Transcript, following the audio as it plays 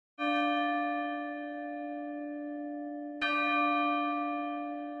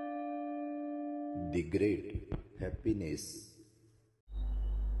The Great Happiness.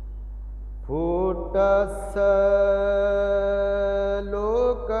 फूटस्स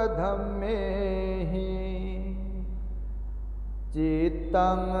लोकधम्मेहि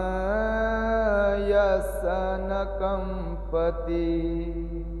चित्तं यस्य न कंपति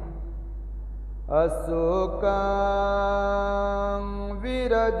अशोकं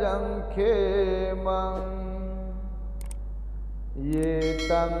विरजं खेमं ये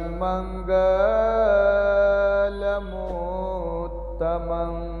तं मंगलमुत्तमं।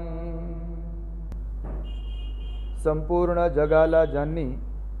 संपूर्ण जगाला ज्यांनी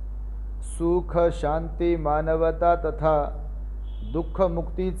सुख, शांती, मानवता तथा दुःख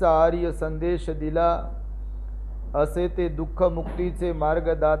मुक्तीचा आर्य संदेश दिला, असे ते दुःख मुक्तीचे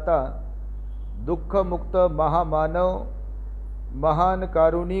मार्गदाता, दुःखमुक्त महामानव, महान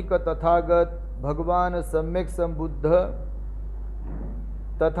कारुणिक तथागत भगवान सम्यक संबुद्ध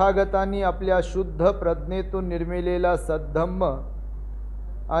तथागतांनी आपल्या शुद्ध प्रज्ञेतून निर्मिलेला सद्धम्म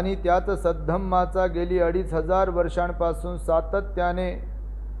आणि त्यात सद्धम्माचा गेली 2500 वर्षांपासून सातत्याने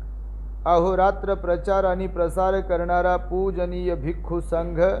अहोरात्र प्रचार आणि प्रसार करणारा पूजनीय भिक्खू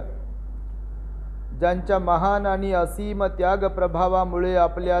संघ, ज्यांच्या महान आणि असीम त्याग प्रभावामुळे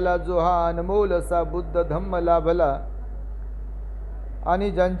आपल्याला जो हा अनमोल असा बुद्ध धम्म लाभला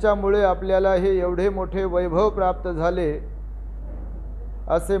आणि ज्यांच्यामुळे आपल्याला हे एवढे मोठे वैभव प्राप्त झाले,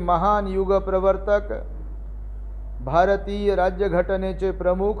 असे महान युग प्रवर्तक, भारतीय राज्यघटनेचे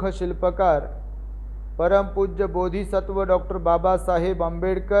प्रमुख शिल्पकार, परमपूज्य बोधिसत्व डॉक्टर बाबासाहेब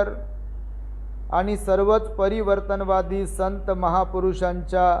आंबेडकर आणि सर्वच परिवर्तनवादी संत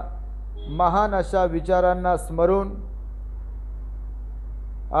महापुरुषांच्या महान अशा विचारांना स्मरून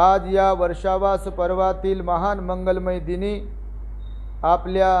आज या वर्षावास पर्वातील महान मंगलमय दिनी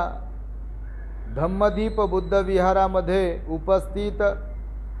आपल्या धम्मदीप बुद्ध विहारामध्ये उपस्थित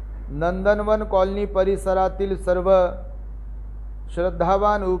नंदनवन कॉलनी परिसरातील सर्व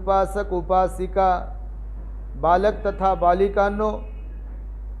श्रद्धावान उपासक उपासिका, बालक तथा बालिकांनो,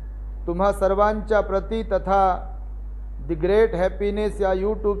 तुम्हा सर्वांच्या प्रती तथा द ग्रेट हॅपीनेस या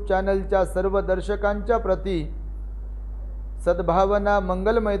यूट्यूब चॅनलच्या सर्व दर्शकांच्या प्रती सद्भावना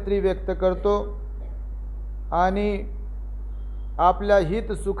मंगलमैत्री व्यक्त करतो आणि आपल्या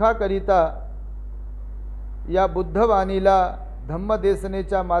हित सुखाकरिता या बुद्धवाणीला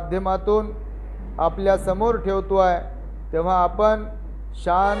धम्मदेशनेच्या माध्यमातून आपल्या समोर ठेवतो आहे। तेव्हा आपण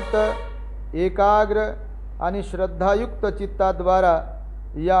शांत, एकाग्र आणि श्रद्धायुक्त चित्ताद्वारा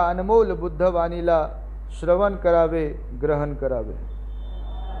या अनमोल बुद्धवाणीला श्रवण करावे, ग्रहण करावे।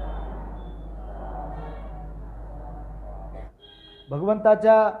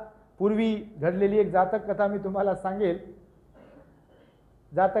 भगवंताच्या पूर्वी घडलेली एक जातक कथा मी तुम्हाला सांगेल।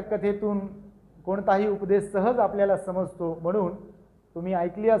 जातक कथेतून कोणताही उपदेश सहज आपल्याला समजतो, म्हणून तुम्ही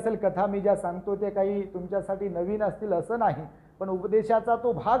ऐकली असेल कथा, मी ज्या सांगतो ते काही तुमच्यासाठी नवीन असतील असं नाही, पण उपदेशाचा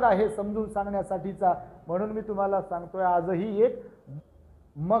तो भाग आहे समजून सांगण्यासाठीचा, म्हणून मी तुम्हाला सांगतोय। आजही एक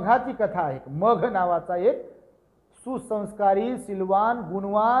मघाची कथा आहे। मघ नावाचा एक सुसंस्कारी, सिलवान,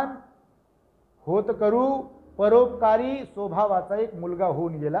 गुणवान, होतकरू, परोपकारी स्वभावाचा एक मुलगा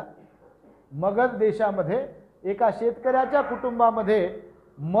होऊन गेला। मगध देशामध्ये एका शेतकऱ्याच्या कुटुंबामध्ये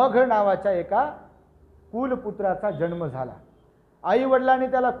मघ नावाच्या एका कुलपुत्राचा जन्म झाला। आई वडिलांनी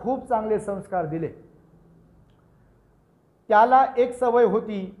त्याला खूप चांगले संस्कार दिले। त्याला एक सवय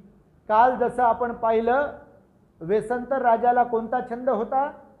होती, काल जसं आपण पाहिलं, वेसंतर राजाला कोणता छंद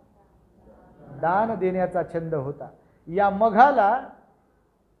होता? दान देण्याचा छंद होता। या मघाला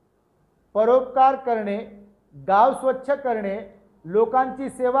परोपकार करणे, गाव स्वच्छ करणे, लोकांची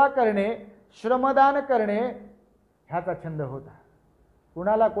सेवा करणे, श्रमदान करणे ह्याचा छंद होता।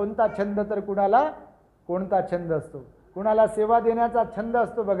 कुणाला कोणता छंद तर कुणाला कोणता छंद असतो। कुणाला सेवा देण्याचा छंद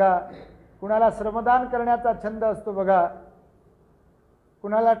असतो बघा, कुणाला श्रमदान करण्याचा छंद असतो बघा,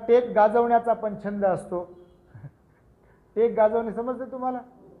 कुणाला टेक गाजवण्याचा पण छंद असतो। टेक गाजवणे समजते तुम्हाला?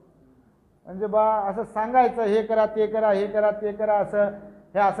 म्हणजे बा असं सांगायचं, हे करा ते करा, हे करा ते करा, असं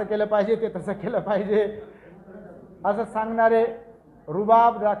हे असं केलं पाहिजे, ते तसं केलं पाहिजे, असं सांगणारे,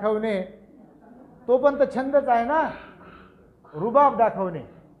 रुबाब दाखवणे, तो पण तर छंदच आहे ना। रुबाब दाखवणे,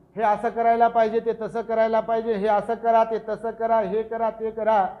 हे असं करायला पाहिजे, ते तसं करायला पाहिजे, हे असं करा ते तसं करा, हे करा ते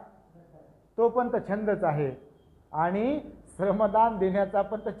करा, तो पण तर छंदच आहे। आणि श्रमदान देण्याचा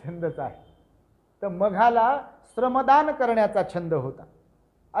पण तर छंदच आहे। तर मघाला श्रमदान करण्याचा छंद होता।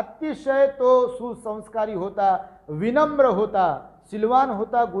 अतिशय तो सुसंस्कारी होता, विनम्र होता, सिलवान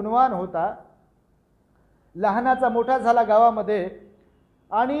होता, गुणवान होता। लहानाचा मोठा झाला गावामध्ये,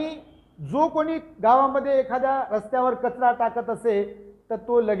 आणि जो कोणी गावामध्ये एखाद्या रस्त्यावर कचरा टाकत असे तर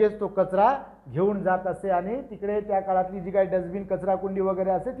तो लगेच तो कचरा घेऊन जात असे आणि तिकडे त्या काळातली जी काही डस्टबिन, कचरा कुंडी वगैरे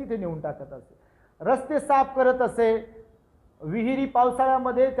असे तिथे नेऊन टाकत असे। रस्ते साफ करत असे, विहिरी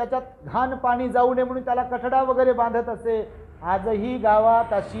पावसाळ्यामध्ये त्याच्यात घाण पाणी जाऊ नये म्हणून त्याला कठडा वगैरे बांधत असे. आजही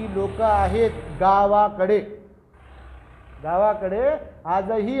गावात अशी लोक आहेत. गावाकडे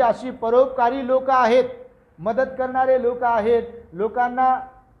आजही अशी परोपकारी लोक आहेत, मदत करणारे लोक आहेत, लोकांना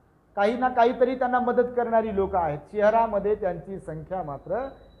काही ना काहीतरी त्यांना मदत करणारी लोक आहेत. शहरामध्ये त्यांची संख्या मात्र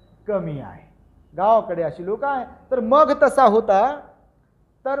कमी आहे. गावाकडे अशी लोक आहेत. तर मग तसा होता.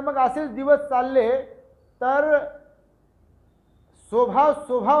 तर मग असेच दिवस चालले तर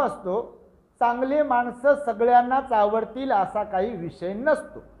स्वभाव असतो. चांगले माणसं सगळ्यांनाच आवडतील असा काही विषय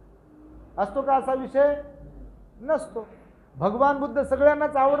नसतो. असतो का असा विषय? नसतो. भगवान बुद्ध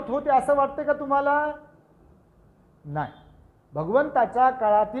सगळ्यांनाच आवडत होते असं वाटते का तुम्हाला? नाही. भगवंताच्या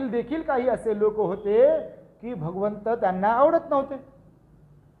काळातील देखील काही असे लोक होते की भगवंत त्यांना आवडत नव्हते.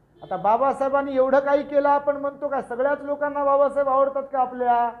 आता बाबासाहेबांनी एवढं काही केलं, आपण म्हणतो का सगळ्याच लोकांना बाबासाहेब आवडतात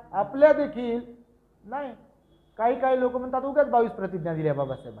का? आपल्या देखील नाही. काही लोक म्हणतात उगाच 22 प्रतिज्ञा दिल्या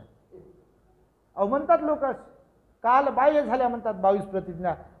बाबासाहेबांनी. अहो म्हणतात लोक, काल बाह्य झाल्या म्हणतात 22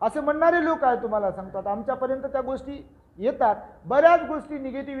 प्रतिज्ञा, असे म्हणणारे लोक आहेत. तुम्हाला सांगतात आमच्यापर्यंत त्या गोष्टी येतात, बऱ्याच गोष्टी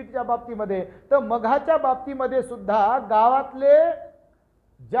निगेटिव्हिटीच्या बाबतीमध्ये. तर मघाच्या बाबतीमध्ये सुद्धा गावातले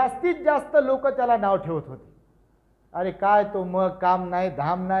जास्तीत जास्त लोक त्याला नाव ठेवत होते. अरे काय तो मग, काम नाही,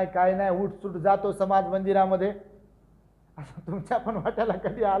 धाम नाही, काय नाही, उठसूट जातो समाज मंदिरामध्ये. असं तुमच्या पण वाट्याला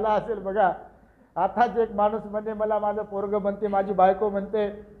कधी आला असेल बघा. आताच एक माणूस म्हणते मला माझं पोरग म्हणते, माझी बायको म्हणते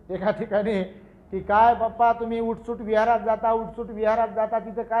एका ठिकाणी की काय पप्पा तुम्ही उठसूट विहारात जाता,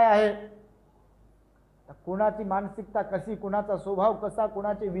 तिथं काय आहे? कुणाची मानसिकता कशी, कुणाचा स्वभाव कसा,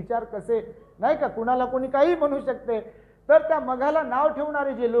 कुणाचे विचार कसे, नाही का, कुणाला कोणी काही म्हणू शकते. तर त्या मघाला नाव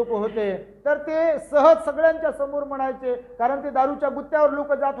ठेवणारे जे लोक होते तर ते सहज सगळ्यांच्या समोर म्हणायचे. कारण ते दारूच्या गुत्त्यावर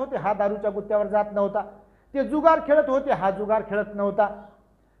लोक जात होते, हा दारूच्या गुत्त्यावर जात नव्हता. ते जुगार खेळत होते, हा जुगार खेळत नव्हता.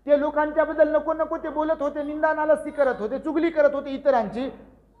 ते लोकांच्याबद्दल नको ते बोलत होते, निंदा नालस्ती करत होते, चुगली करत होते इतरांची,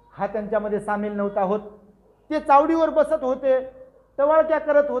 हा त्यांच्यामध्ये सामील नव्हता होत. ते चावडीवर बसत होते, टवाळक्या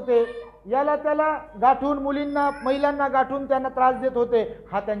करत होते, याला त्याला गाठून महिलांना गाठून त्यांना त्रास देत होते,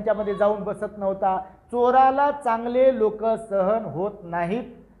 हा त्यांच्यामध्ये जाऊन बसत नव्हता. चोराला चांगले लोक सहन होत नाहीत,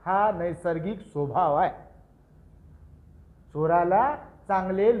 हा नैसर्गिक स्वभाव आहे. चोराला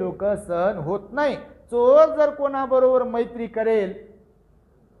चांगले लोक सहन होत नाही. चोर जर कोणाबरोबर मैत्री करेल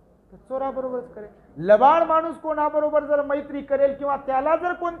तर चोराबरोबरच करेल. लबाड माणूस कोणाबरोबर जर मैत्री करेल किंवा त्याला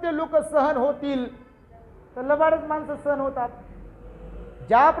जर कोणते लोक सहन होतील तर लबाडच माणसं सहन होतात.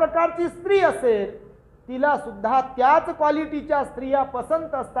 ज्या प्रकारची स्त्री असेल तिला सुद्धा त्याच क्वालिटीच्या स्त्रिया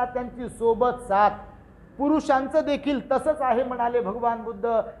पसंत असतात, त्यांची सोबत साथ. पुरुषांचं देखील तसंच आहे म्हणाले भगवान बुद्ध.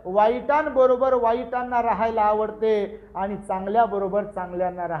 वाईटांबरोबर वाईटांना राहायला आवडते आणि चांगल्याबरोबर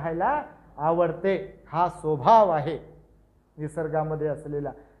चांगल्यांना राहायला आवडते. हा स्वभाव आहे निसर्गामध्ये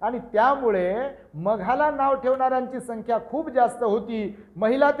असलेला. आणि त्यामुळे मघाला नाव ठेवणाऱ्यांची संख्या खूप जास्त होती.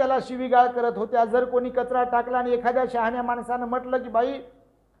 महिला त्याला शिवीगाळ करत होत्या. जर कोणी कचरा टाकला आणि एखाद्या शहाण्या माणसानं म्हटलं की बाई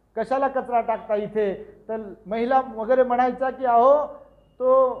कशाला कचरा टाकता इथे, तर महिला वगैरे म्हणायचा की अहो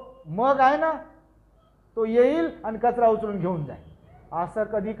तो मग आहे ना, तो येईल आणि कचरा उचलून घेऊन जाईल. असं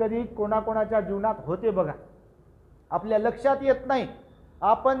कधी कधी कोणाकोणाच्या जीवनात होते बघा, आपल्या लक्षात येत नाही.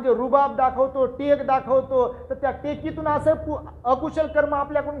 आपण जे रुबाब दाखवतो, टेक दाखवतो, तर त्या टेकीतून असं अकुशल कर्म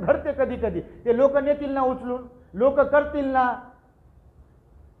आपल्याकडून घडते कधी कधी. ते लोक नेतील ना उचलून, लोक करतील ना.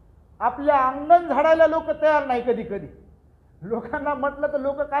 आपल्या अंगण झाडायला लोक तयार नाही कधी कधी. लोकांना म्हटलं तर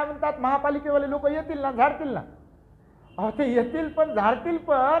लोक काय म्हणतात, महापालिकेवाले लोक येतील ना, झाडतील ना. अहो ते येतील पण झाडतील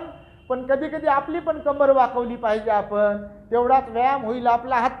पण कधी कधी आपली पण कंबर वाकवली पाहिजे. आपण तेवढाच व्यायाम होईल.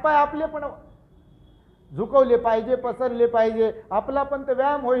 आपला हातपाय आपले पण झुकवले पाहिजे, पसरले पाहिजे, आपला पण ते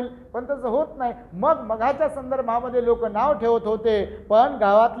व्यायाम होईल. पण तसं होत नाही. मघाच्या संदर्भामध्ये लोक नाव ठेवत होते, पण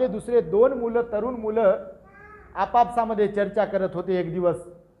गावातले दुसरे 2 तरुण मुलं आपापसामध्ये चर्चा करत होते एक दिवस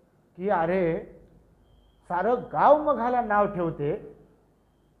की अरे सारं गाव मघाला नाव ठेवते,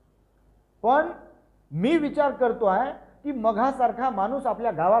 पण मी विचार करतो आहे की मघासारखा माणूस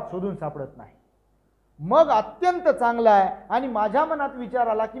आपल्या गावात शोधून सापडत नाही. मग अत्यंत चांगला आहे आणि माझ्या मनात विचार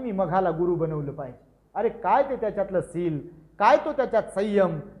आला की मी मघाला गुरु बनवलं पाहिजे. अरे काय ते त्याच्यातलं सील, काय तो त्याच्यात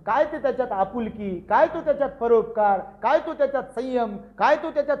संयम, काय ते त्याच्यात आपुलकी, काय तो त्याच्यात परोपकार, काय तो त्याच्यात संयम, काय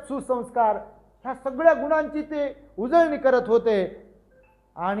तो त्याच्यात सुसंस्कार, ह्या सगळ्या गुणांची ते उजळणी करत होते.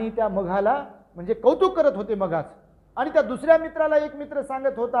 आणि त्या मघाला म्हणजे कौतुक करत होते मघाच. आणि त्या दुसऱ्या मित्राला एक मित्र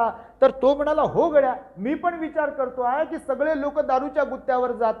सांगत होता, तर तो म्हणाला हो गड्या, मी पण विचार करतो आहे की सगळे लोक दारूच्या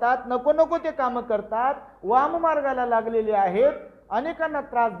गुत्त्यावर जातात, नको ते कामं करतात, वाम मार्गाला लागलेले आहेत, अनेकांना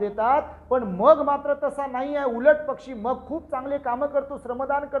त्रास देतात, पण मग मात्र तसा नाही आहे. उलट पक्षी मग खूप चांगले कामं करतो,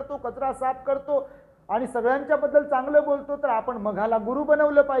 श्रमदान करतो, कचरा साफ करतो, आणि सगळ्यांच्याबद्दल चांगलं बोलतो तर आपण मघाला गुरु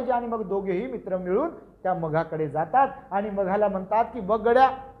बनवलं पाहिजे. आणि मग दोघेही मित्र मिळून त्या मघाकडे जातात आणि मघाला म्हणतात की बघ गड्या,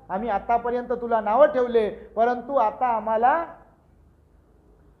 आम्ही आतापर्यंत तुला नावं ठेवले, परंतु आता आम्हाला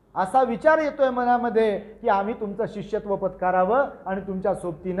असा विचार येतोय मनामध्ये की आम्ही तुमचं शिष्यत्व पत्करावं आणि तुमच्या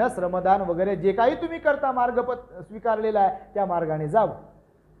सोबतीनं श्रमदान वगैरे जे काही तुम्ही करता मार्ग स्वीकारलेला आहे त्या मार्गाने जावं.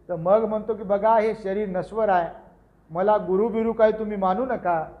 तर मग म्हणतो की बघा, हे शरीर नश्वर आहे, मला गुरु बिरू काही तुम्ही मानू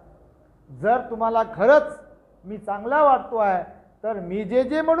नका. जर तुम्हाला खरंच मी चांगला वाटतो आहे तर मी जे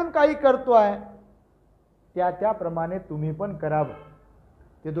जे म्हणून काही करतो आहे त्याप्रमाणे तुम्ही पण करावं.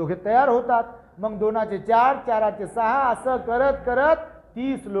 ते दोघे तयार होतात. मग 2चे 4, 4चे 6 असं करत करत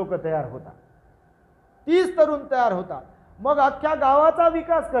 30 लोक तयार होतात, 30 तरुण तयार होतात. मग अख्ख्या गावाचा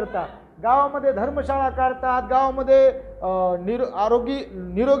विकास करतात, गावामध्ये धर्मशाळा काढतात, गावामध्ये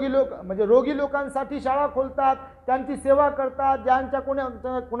निरोगी लोक म्हणजे रोगी लोकांसाठी शाळा खोलतात, त्यांची सेवा करतात. ज्यांच्या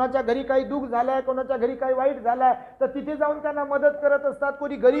कोणाच्या घरी काही दुःख झालं आहे, कोणाच्या घरी काही वाईट झालं आहे तर तिथे जाऊन त्यांना मदत करत असतात.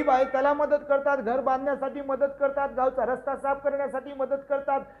 कोणी गरीब आहे त्याला मदत करतात, घर बांधण्यासाठी मदत करतात, गावचा रस्ता साफ करण्यासाठी मदत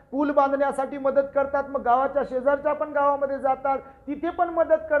करतात, पूल बांधण्यासाठी मदत करतात. मग गावाच्या शेजारच्या पण गावामध्ये जातात, तिथे पण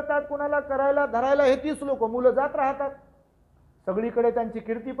मदत करतात. कोणाला करायला धरायला हे 30 लोक मुलं जात राहतात. सगळीकडे त्यांची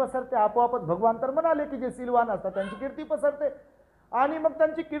कीर्ती पसरते. आपोआपच भगवान तर म्हणाले की जे सिलवान असतात त्यांची कीर्ती पसरते. आणि मग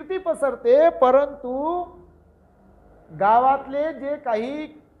त्यांची कीर्ती पसरते, परंतु गावातले जे काही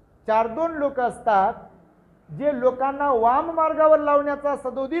 4-2 लोक असतात, जे लोकांना वाम मार्गावर लावण्याचा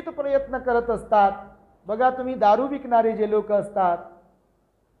सदोदित प्रयत्न करत असतात. बघा तुम्ही, दारू विकणारे जे लोक असतात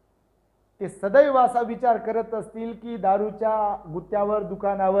ते सदैव असा विचार करत असतील की दारूच्या गुत्त्यावर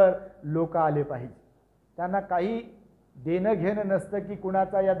दुकानावर लोक आले पाहिजे. त्यांना काही देणं घेणं नसतं की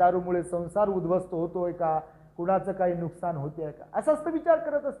कुणाचा या दारूमुळे संसार उद्ध्वस्त होतोय का, कुणाचं काही नुकसान होते का, असाच विचार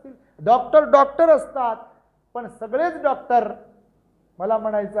करत असतील. डॉक्टर असतात, पण सगळेच डॉक्टर मला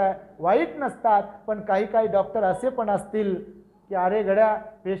म्हणायचं आहे वाईट नसतात. पण काही डॉक्टर असे पण असतील की अरे घड्या,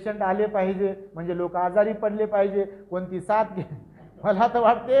 पेशंट आले पाहिजे म्हणजे लोक आजारी पडले पाहिजे, कोणती साथ घे. मला तर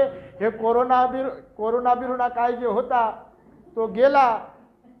वाटते हे कोरोना बिरुना काय जे होता तो गेला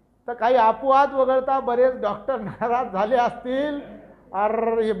तर काही अपवाद वगळता बरेच डॉक्टर नाराज झाले असतील.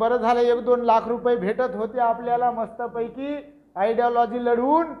 अरे हे बरं झालं, 1-2 लाख रुपये भेटत होते आपल्याला मस्तपैकी आयडिओलॉजी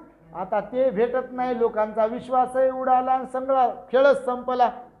लढवून, आता ते भेटत नाही. लोकांचा विश्वासही उडाला आणि सगळा खेळच संपला.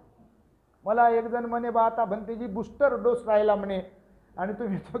 मला एक जण म्हणे बा आता भंतेजी बूस्टर डोस राहिला म्हणे आणि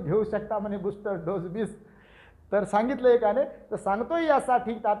तुम्ही तो घेऊ शकता म्हणे बूस्टर डोस 20. तर सांगितलंय का नाही, तर सांगतोय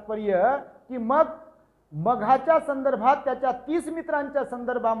यासाठी तात्पर्य की मघाच्या संदर्भात त्याच्या 30 मित्रांच्या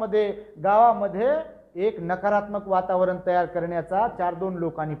संदर्भामध्ये गावामध्ये एक नकारात्मक वातावरण तयार करण्याचा 4-2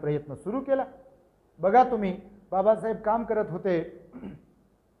 लोकांनी प्रयत्न सुरू केला. बघा तुम्ही, बाबासाहेब काम करत होते,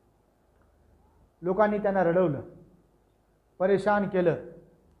 लोकांनी त्यांना रडवलं, परेशान केलं,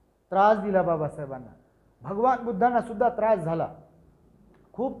 त्रास दिला बाबासाहेबांना. भगवान बुद्धांना सुद्धा त्रास झाला,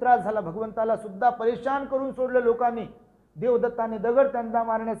 खूप त्रास झाला. भगवंताला सुद्धा परेशान करून सोडलं लोकांनी. देवदत्ताने दगड त्यांना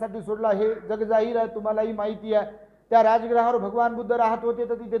मारण्यासाठी सोडला, हे जगजाहीर आहे, तुम्हालाही माहिती आहे. त्या राजगृहावर भगवान बुद्ध राहत होते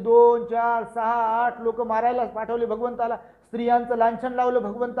तर तिथे 2, 4, 6, 8 लोक मारायला पाठवले भगवंताला. स्त्रियांचं लांछन लावलं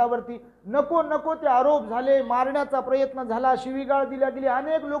भगवंतावरती. नको ते आरोप झाले, मारण्याचा प्रयत्न झाला, शिवीगाळ दिल्या गेली,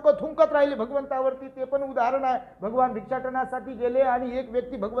 अनेक लोक थुंकत राहिले भगवंतावरती. ते पण उदाहरण आहे. भगवान भिक्षाटनासाठी गेले आणि एक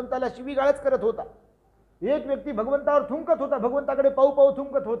व्यक्ती भगवंताला शिवीगाळच करत होता, एक व्यक्ती भगवंतावर थुंकत होता, भगवंताकडे पाहू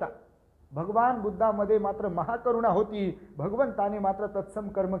थुंकत होता. भगवान बुद्धामध्ये मात्र महाकरुणा होती. भगवंताने मात्र तत्सम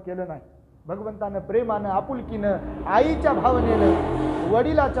कर्म केलं नाही. भगवंतानं प्रेमानं, आपुलकीनं, आईच्या भावनेनं,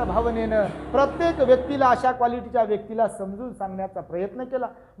 वडिलाच्या भावनेनं प्रत्येक व्यक्तीला, अशा क्वालिटीच्या व्यक्तीला समजून सांगण्याचा प्रयत्न केला.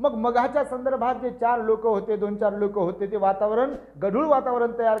 मघाच्या संदर्भात जे 4 लोक होते, 2-4 लोक होते, ते वातावरण गढूळ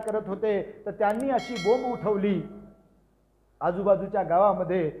वातावरण तयार करत होते. तर त्यांनी अशी बोंब उठवली आजूबाजूच्या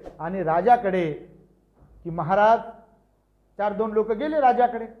गावामध्ये आणि राजाकडे की महाराज, 4-2 लोक गेले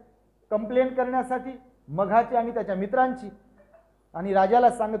राजाकडे कंप्लेंट करण्यासाठी, मघाची आणि त्याच्या मित्रांची. आणि राजाला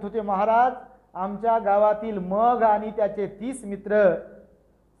सांगत होते, महाराज आमच्या गावातील मघ आणि त्याचे 30 मित्र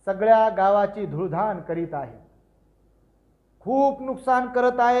सगळ्या गावाची धुळधाण करीत आहेत, खूप नुकसान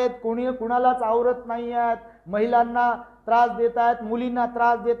करत आहेत, कोणी कुणालाच आवरत नाही आहेत, महिलांना त्रास देत आहेत, मुलींना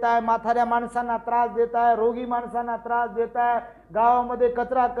त्रास देत आहे, म्हाताऱ्या माणसांना त्रास देत आहे, रोगी माणसांना त्रास देत आहे, गावामध्ये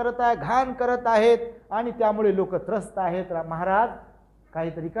कचरा करत आहे, घाण करत आहेत आणि त्यामुळे लोक त्रस्त आहेत. महाराज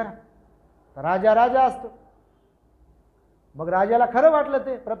काहीतरी करा. राजा असतो. मग राजाला खरं वाटलं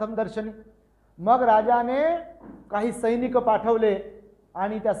ते प्रथम दर्शनी. मग राजाने काही सैनिक पाठवले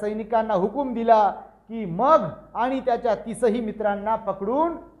आणि त्या सैनिकांना हुकूम दिला की मग आणि त्याच्या 30ही मित्रांना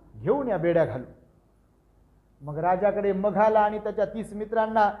पकडून घेऊन या बेड्या घालून. मग राजाकडे मघाला आणि त्याच्या 30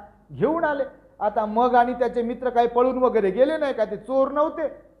 मित्रांना घेऊन आले. आता मग आणि त्याचे मित्र काही पळून वगैरे गेले नाही का, ते चोर नव्हते.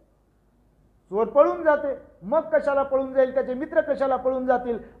 चोर पळून जाते. मग कशाला पळून जाईल, त्याचे मित्र कशाला पळून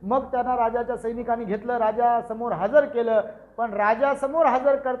जातील. मग त्यांना राजाच्या सैनिकांनी घेतलं, राजासमोर हजर केलं. पण राजासमोर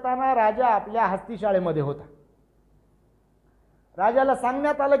हजर करताना राजा आपल्या हस्तीशाळेमध्ये होता. राजाला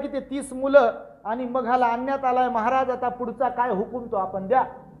सांगण्यात आलं की ते 30 मुलं आणि मघाला आणण्यात आलाय, महाराज आता पुढचा काय हुकूम तो आपण द्या.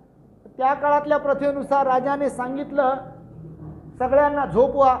 त्या काळातल्या प्रथेनुसार राजाने सांगितलं सगळ्यांना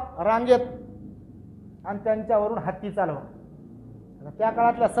झोपवा रांगेत आणि त्यांच्यावरून हत्ती चालवा. त्या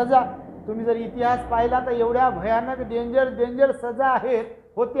काळातल्या सजा तुम्ही जर इतिहास पाहिला तर एवढ्या भयानक डेंजर सजा आहेत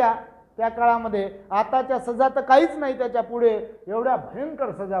होत्या त्या काळामध्ये. आताच्या सजा तर काहीच नाही त्याच्या पुढे, एवढ्या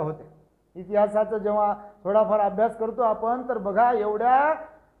भयंकर सजा होत्या. इतिहासाचा जेव्हा थोडाफार अभ्यास करतो आपण तर बघा एवढ्या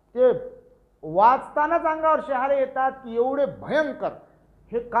ते वाचतानाच अंगावर शहारे येतात की एवढे भयंकर.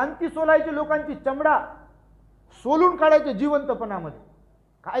 हे कांती सोलायचे, लोकांची चमडा सोलून काढायचे जिवंतपणामध्ये.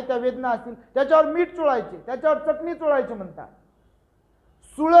 काय त्या वेदना असतील. त्याच्यावर मीठ चोळायचे, त्याच्यावर चटणी चोळायचे म्हणतात.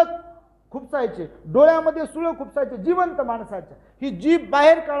 सुळत खुपसायचे, डोळ्यामध्ये सुळं खुपसायचे जिवंत माणसाच्या. ही जीभ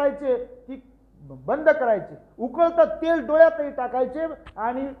बाहेर काढायचे, ती बंद करायचे, उकळतं तेल डोळ्यातही टाकायचे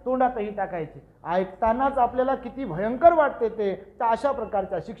आणि तोंडातही टाकायचे. ऐकतानाच आपल्याला किती भयंकर वाटते ते. तर अशा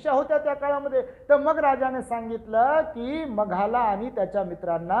प्रकारच्या शिक्षा होत्या त्या काळामध्ये. तर मग राजाने सांगितलं की मघाला आणि त्याच्या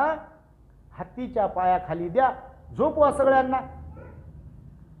मित्रांना हत्तीच्या पायाखाली द्या, झोपवा सगळ्यांना.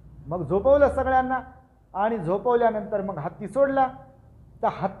 मग झोपवलं सगळ्यांना आणि झोपवल्यानंतर मग हत्ती सोडला. तर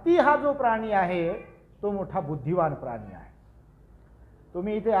हत्ती हा जो प्राणी आहे तो मोठा बुद्धिवान प्राणी आहे.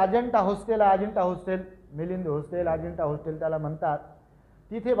 तुम्ही इथे Ajanta hostel Milind hostel Ajanta hostel त्याला म्हणतात.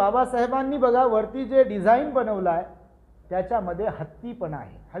 तिथे बाबासाहेबांनी बघा वरती जे डिझाईन बनवलं आहे त्याच्यामध्ये हत्ती पण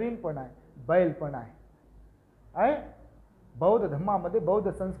आहे, हरिण पण आहे, बैल पण आहे. बौद्ध धर्मामध्ये,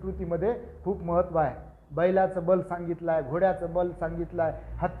 बौद्ध संस्कृतीमध्ये खूप महत्त्व आहे. बैलाचं बल सांगितलं आहे, घोड्याचं बल सांगितलं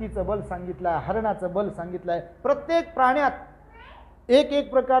आहे, हत्तीचं बल सांगितलं आहे, हरणाचं बल सांगितलं आहे. प्रत्येक प्राण्यात एक एक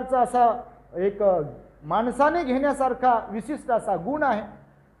प्रकारचा असा एक माणसाने घेण्यासारखा विशिष्ट असा गुण आहे.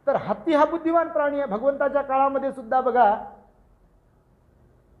 तर हत्ती हा बुद्धिमान प्राणी आहे. भगवंताच्या काळामध्ये सुद्धा बघा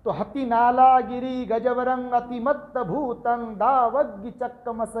तो हत्ती नाला गिरी गजवरंग अतिमत्त भूतं दावग्गी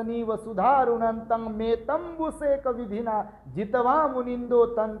चक्कमसनी व सुधारुणंतं मेतंबुसेक विधिना जितवा मुनिंदो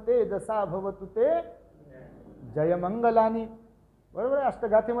तंते जसा भवतु ते जयमंगलानी. बरोबर आहे,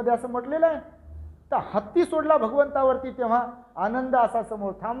 अष्टगाथेमध्ये असं म्हटलेलं आहे. तर हत्ती सोडला भगवंतावरती तेव्हा आनंद असा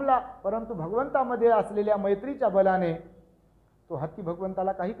समोर थांबला. परंतु भगवंतामध्ये असलेल्या मैत्रीच्या बलाने तो हत्ती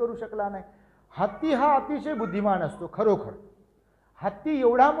भगवंताला काही करू शकला नाही. हत्ती हा अतिशय बुद्धिमान असतो खरोखर. हत्ती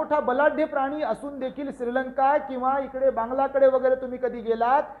एवढा मोठा बलाढ्य प्राणी असून देखील श्रीलंका किंवा इकडे बांगलाकडे वगैरे तुम्ही कधी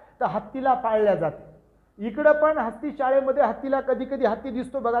गेलात तर हत्तीला पाळल्या जाते. इकडं पण हत्ती शाळेमध्ये हत्तीला कधी कधी हत्ती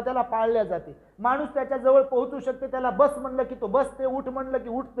दिसतो बघा, त्याला पाळल्या जाते. माणूस त्याच्याजवळ पोहोचू शकते, त्याला बस म्हणलं की तो बसते, उठ म्हणलं की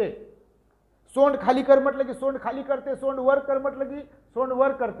उठते, सोंड खाली कर म्हटलं की सोंड खाली करते, सोंड वर कर म्हटलं की सोंड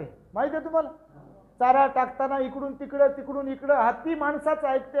वर करते. माहिती आहे तुम्हाला, चारा टाकताना इकडून तिकडं तिकडून इकडं हत्ती माणसाचं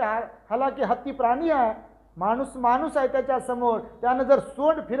ऐकते. हालाकी हत्ती प्राणी आहे, माणूस आहे त्याच्या समोर. त्यानं जर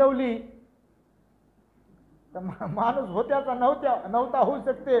सोंड फिरवली तर माणूस होत्याचा नव्हता होऊ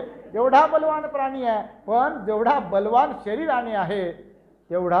शकते. एवढा बलवान प्राणी आहे. पण जेवढा बलवान शरीराने आहे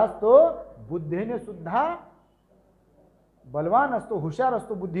तेवढाच तो बुद्धीने सुद्धा बलवान असतो, हुशार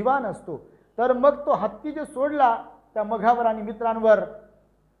असतो, बुद्धिवान असतो. तर मग तो हत्ती जे सोडला त्या मघावर आणि मित्रांवर,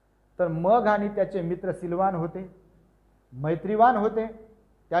 तर मघ आणि त्याचे मित्र सिलवान होते, मैत्रीवान होते.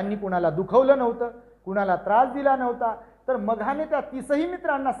 त्यांनी कुणाला दुखवलं नव्हतं, कुणाला त्रास दिला नव्हता. तर मघाने त्या 30ही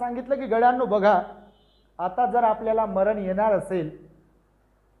मित्रांना सांगितलं की गड्यांनो बघा, आता जर आपल्याला मरण येणार असेल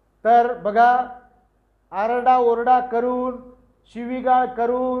तर बघा, आरडा ओरडा करून, शिवीगाळ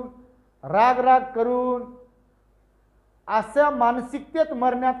करून, राग करून अशा मानसिकतेत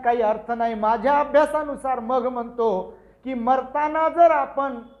मरण्यात काही अर्थ नाही. माझ्या अभ्यासानुसार मग म्हणतो की मरताना जर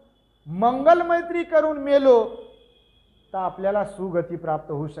आपण मंगल मैत्री करून मेलो तर आपल्याला सुगती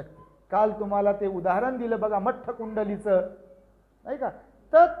प्राप्त होऊ शकते. काल तुम्हाला ते उदाहरण दिलं बघा मठ्ठ कुंडलीचं, नाही का.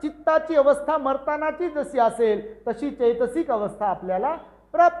 तर चित्ताची अवस्था मरतानाची जशी असेल तशी चैतसिक अवस्था आपल्याला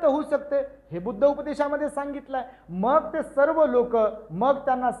प्राप्त होऊ शकते. हे बुद्ध उपदेशामध्ये सांगितलंय. मग ते सर्व लोक, मग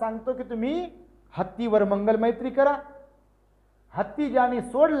त्यांना सांगतो की तुम्ही हत्तीवर मंगल मैत्री करा. हत्ती ज्याने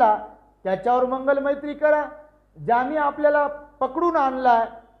सोडला त्याच्यावर मंगल मैत्री करा. ज्याने आपल्याला पकडून आणलाय,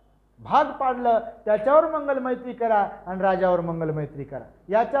 भाग पाडलं, त्याच्यावर मंगल मैत्री करा आणि राजावर मंगल मैत्री करा.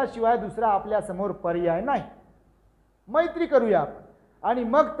 याच्याशिवाय दुसरा आपल्या समोर पर्याय नाही. मैत्री करूया आपण. आणि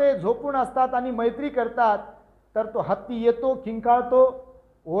मग ते झोपून असतात आणि मैत्री करतात. तर तो हत्ती येतो, किंकाळतो,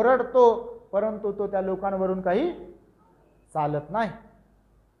 ओरडतो, परंतु तो त्या लोकांवरून काही चालत नाही.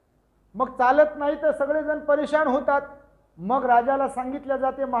 मग चालत नाही तर सगळेजण परेशान होतात. मग राजाला सांगितले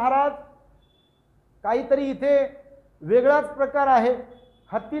जाते, महाराज काहीतरी इथे वेगळाच प्रकार आहे.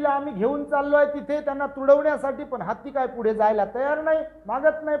 हत्तीला आम्ही घेऊन चाललोय तिथे त्यांना तुडवण्यासाठी, पण हत्ती काय पुढे जायला तयार नाही,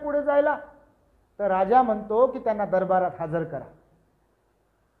 मागत नाही पुढे जायला. तर राजा म्हणतो की त्यांना दरबारात हजर करा,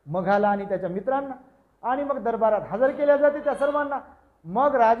 मघाला आणि त्याच्या मित्रांना, आणि मग दरबारात हजर केल्या जाते त्या सर्वांना.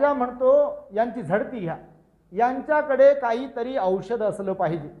 मग राजा म्हणतो यांची झडती घ्या, यांच्याकडे काहीतरी औषध असलं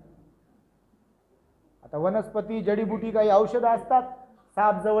पाहिजे. आता वनस्पती जडीबुटी काही औषधं असतात,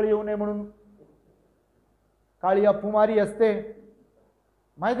 साप जवळ येऊ नये म्हणून काळी अफुमारी असते,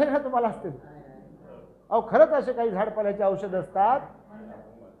 माहिती आहे ना तुम्हाला, असते. अहो खरंच असे काही झाडपाल्याचे औषध असतात,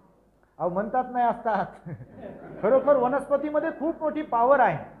 अहो म्हणतात नाही असतात. खरोखर वनस्पतीमध्ये खूप मोठी पॉवर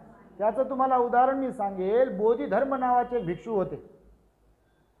आहे. त्याचं तुम्हाला उदाहरण मी सांगेल. बोधी धर्म नावाचे भिक्षू होते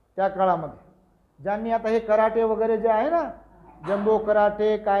त्या काळामध्ये, ज्यांनी आता हे कराटे वगैरे जे आहे ना, जंबो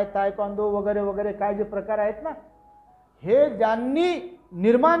कराटे, काय तायक्वांदो वगैरे वगैरे काय जे प्रकार आहेत ना, हे ज्यांनी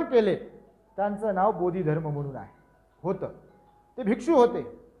निर्माण केले त्यांचं नाव बोधी धर्म म्हणून आहे. होतं ते भिक्षू होते,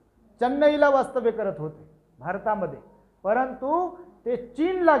 चेन्नईला वास्तव्य करत होते भारतामध्ये, परंतु ते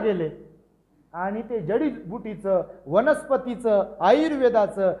चीनला गेले आणि ते जडीबुटीचं, वनस्पतीचं,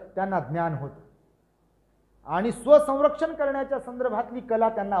 आयुर्वेदाचं त्यांना ज्ञान होतं आणि स्वसंरक्षण करण्याच्या संदर्भातली कला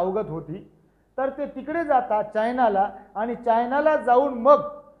त्यांना अवगत होती. तर ते तिकडे जातात चायनाला, आणि चायनाला जाऊन मग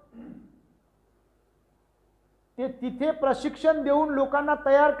ते तिथे प्रशिक्षण देऊन लोकांना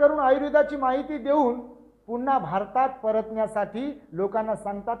तयार करून आयुर्वेदाची माहिती देऊन पुन्हा भारतात परतण्यासाठी लोकांना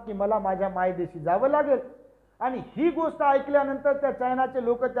सांगतात की मला माझ्या मायदेशी जावं लागेल. आणि ही गोष्ट ऐकल्यानंतर त्या चायनाचे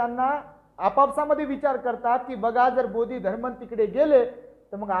लोक त्यांना आपापसामध्ये विचार करतात की बघा, जर बोधी धर्म तिकडे गेले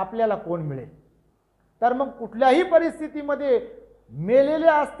तर मग आपल्याला कोण मिळेल. तर मग कुठल्याही परिस्थितीमध्ये मेलेले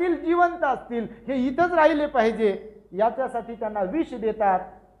असतील जिवंत असतील हे इथंच राहिले पाहिजे, याच्यासाठी त्यांना विष देतात.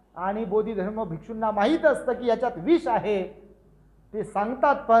 आणि बोधी धर्म भिक्षूंना माहीत असतं की याच्यात विष आहे, ते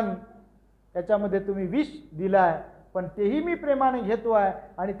सांगतात पण त्याच्यामध्ये तुम्ही विष दिलाय, पण तेही मी प्रेमाने घेतोय.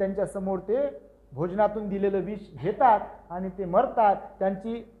 आणि त्यांच्या समोर ते भोजनातून दिलेलं विष घेतात आणि ते मरतात.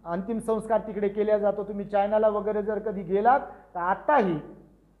 त्यांची अंतिम संस्कार तिकडे केला जातो. तुम्ही चायनाला वगैरे जर कधी गेलात तर आताही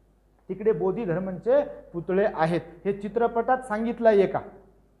तिकडे बोधी धर्मांचे पुतळे आहेत. हे चित्रपटात सांगितलं आहे, का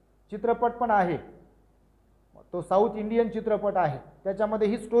चित्रपट पण आहे, तो साऊथ इंडियन चित्रपट आहे, त्याच्यामध्ये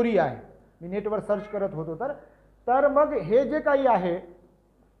ही स्टोरी आहे. मी नेटवर सर्च करत होतो. तर मग हे जे काही आहे,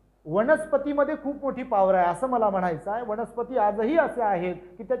 वनस्पतीमध्ये खूप मोठी पॉवर आहे असं मला म्हणायचं आहे. वनस्पती आजही असे आहेत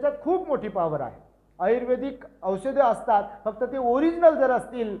की त्याच्यात खूप मोठी पॉवर आहे. आयुर्वेदिक औषधे असतात, फक्त ते ओरिजिनल जर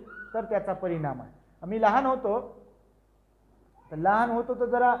असतील तर त्याचा परिणाम आहे. आम्ही लहान होतो तर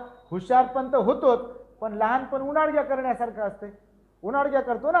जरा हुशार पण तर होतोच, पण लहानपण उन्हाळग्या करण्यासारखं असते. उन्हाळग्या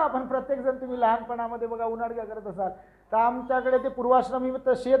करतो ना आपण प्रत्येकजण. तुम्ही लहानपणामध्ये बघा उन्हाळग्या करत असाल तर आमच्याकडे ते पूर्वाश्रमी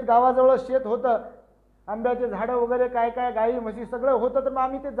शेत, गावाजवळ शेत होतं, आंब्याचे झाडं वगैरे काय काय, गाई म्हशी सगळं होतं. तर मग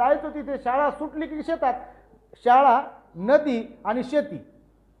आम्ही ते जायचो तिथे. शाळा सुटली की शेतात, शाळा, नदी आणि शेती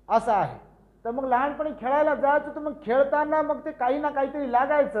असं आहे. तर मग लहानपणी खेळायला जायचो. तर मग खेळताना मग ते काही ना काहीतरी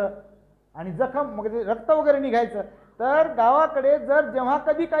लागायचं आणि जखम, मग ते रक्त वगैरे निघायचं. तर गावाकडे जर जेव्हा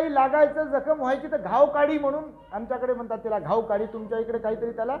कधी काही लागायचं, जखम व्हायची, तर घावकाडी म्हणून आमच्याकडे म्हणतात त्याला, घावकाडी. तुमच्या इकडे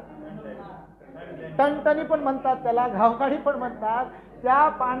काहीतरी त्याला टणटणी पण म्हणतात, त्याला घावकाडी पण म्हणतात. त्या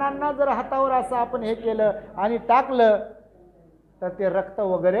पानांना जर हातावर असं आपण हे केलं आणि टाकलं तर ते रक्त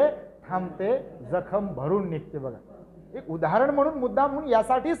वगैरे थांबते, जखम भरून निघते. बघा, एक उदाहरण म्हणून, मुद्दा म्हणून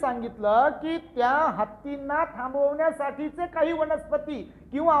यासाठी सांगितलं की त्या हत्तींना थांबवण्यासाठीचे काही वनस्पती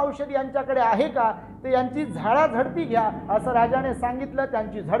किंवा औषध यांच्याकडे आहे का, तर यांची झाडाझडती घ्या असं राजाने सांगितलं.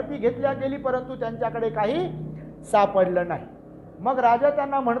 त्यांची झडती घेतल्या गेली, परंतु त्यांच्याकडे काही सापडलं नाही. मग राजा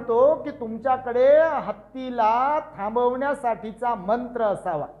त्यांना म्हणतो की तुमच्याकडे हत्तीला थांबवण्यासाठीचा मंत्र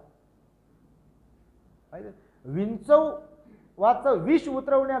असावा. विंचवाचं विष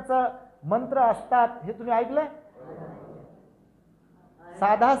उतरवण्याचा मंत्र असतात, हे तुम्ही ऐकलंय?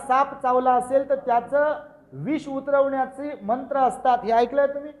 साधा साप चावला असेल तर त्याचं विष उतरवण्याचे मंत्र असतात, हे ऐकलंय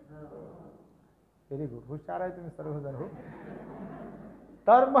तुम्ही? व्हेरी गुड, हुशार आहे तुम्ही सर्वजण. हो.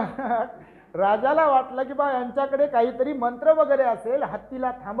 तर मग राजाला वाटलं की बा यांच्याकडे काहीतरी मंत्र वगैरे असेल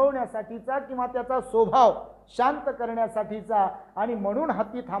हत्तीला थांबवण्यासाठीचा किंवा त्याचा स्वभाव शांत करण्यासाठीचा, आणि म्हणून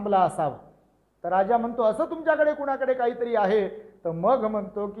हत्ती थांबला असावा. तर राजा म्हणतो असं तुमच्याकडे कुणाकडे काहीतरी आहे? तर मग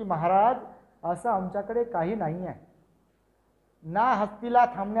म्हणतो की महाराज, असं आमच्याकडे काही नाही आहे. ना हत्तीला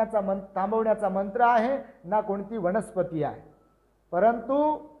थांबवण्याचा मंत्र आहे, ना कोणती वनस्पती आहे.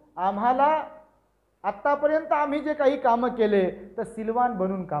 परंतु आम्हाला आत्तापर्यंत आम्ही जे काही कामं केले तर सिलवान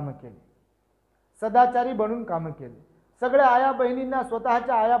बनून कामं केले, सदाचारी बनून कामं केले. सगळ्या आया बहिणींना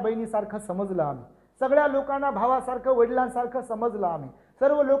स्वतःच्या आया बहिणीसारखं समजलं आम्ही, सगळ्या लोकांना भावासारखं, वडिलांसारखं समजलं आम्ही,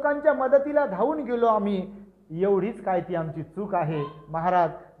 सर्व लोकांच्या मदतीला धावून गेलो आम्ही. एवढीच काय ती आमची चूक आहे महाराज,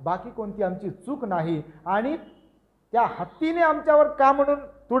 बाकी कोणती आमची चूक नाही. आणि त्या हत्तीने आमच्यावर का म्हणून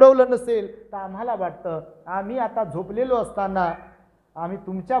तुडवलं नसेल, तर आम्हाला वाटतं आम्ही आता झोपलेलो असताना आम्ही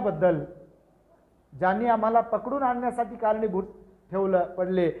तुमच्याबद्दल, ज्यांनी आम्हाला पकडून आणण्यासाठी कारणीभूत ठेवलं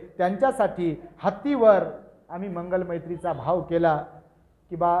पडले, त्यांच्यासाठी हत्तीवर आम्ही मंगल मैत्रीचा भाव केला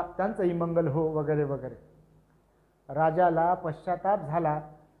की बा त्यांचंही मंगल हो वगैरे वगैरे. राजाला पश्चाताप झाला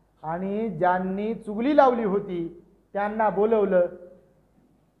आणि ज्यांनी चुगली लावली होती त्यांना बोलवलं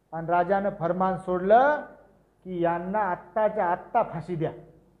आणि राजानं फरमान सोडलं की यांना आत्ताच्या आत्ता फाशी द्या.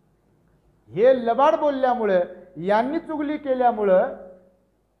 हे लबाड बोलल्यामुळं, यांनी चुगली केल्यामुळं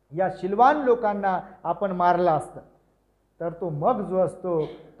या शिलवान लोकांना आपण मारलं असतं. तर तो मग जो असतो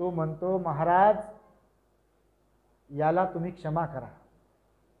तो म्हणतो, महाराज याला तुम्ही क्षमा करा.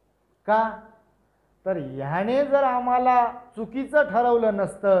 का? तर ह्याने जर आम्हाला चुकीचं ठरवलं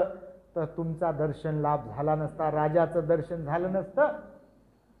नसतं तर तुमचा दर्शन लाभ झाला नसता, राजाचं दर्शन झालं नसतं.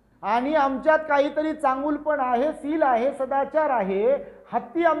 आणि आमच्यात काहीतरी चांगुलपण आहे, सील आहे, सदाचार आहे.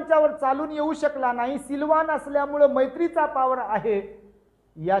 हत्ती आमच्यावर चालून येऊ शकला नाही, सिलवान असल्यामुळं मैत्रीचा पावर आहे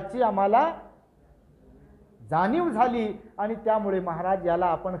याची आम्हाला जाणीव झाली आणि त्यामुळे महाराज याला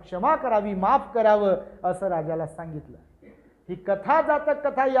आपण क्षमा करावी, माफ करावं असं राजाला सांगितलं. ही कथा जातक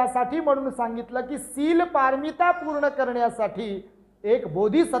कथा यासाठी म्हणून सांगितलं की सील पारमिता पूर्ण करण्यासाठी एक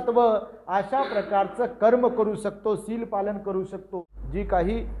बोधिसत्व अशा प्रकारचं कर्म करू शकतो, सील पालन करू शकतो. जी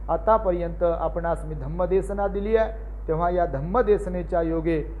काही आतापर्यंत आपणास मी धम्मदेशना दिली आहे, तेव्हा या धम्मदेशनेच्या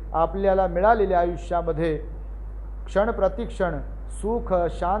योगे आपल्याला मिळालेल्या आयुष्यामध्ये क्षण प्रतिक्षण सुख,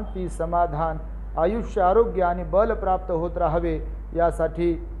 शांती, समाधान, आयुष्य, आरोग्य आणि बल प्राप्त होत राहावे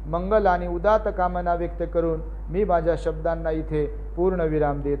यासाठी मंगल आणि उदात्त कामना व्यक्त करून मी माझ्या शब्दांना इथे पूर्ण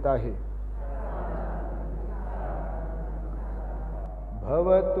विराम देत आहे.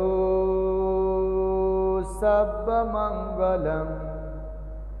 भवतु सब मंगलम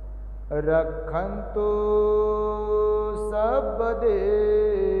रक्षन्तु सब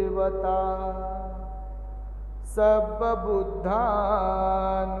देवता सब बुद्धानुभावेन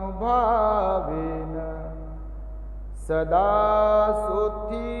सदा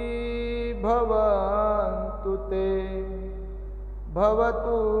सोथी भवन्तु ते.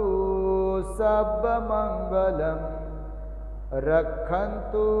 भवतु सब मंगलम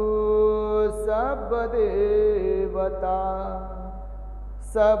रक्षन्तु सब देवता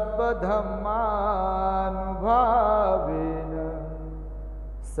सब धम्मानुभावेन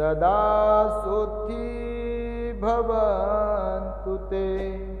सदा सोथी भवन्तु ते.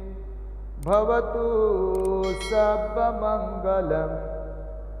 भवतु सब मंगलम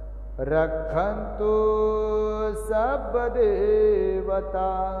रक्षन्तु सब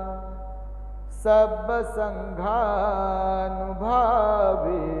देवता सब संघानुभावेन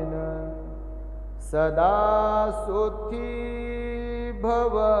सदा सोथी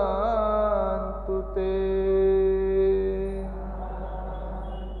भवन्तु ते.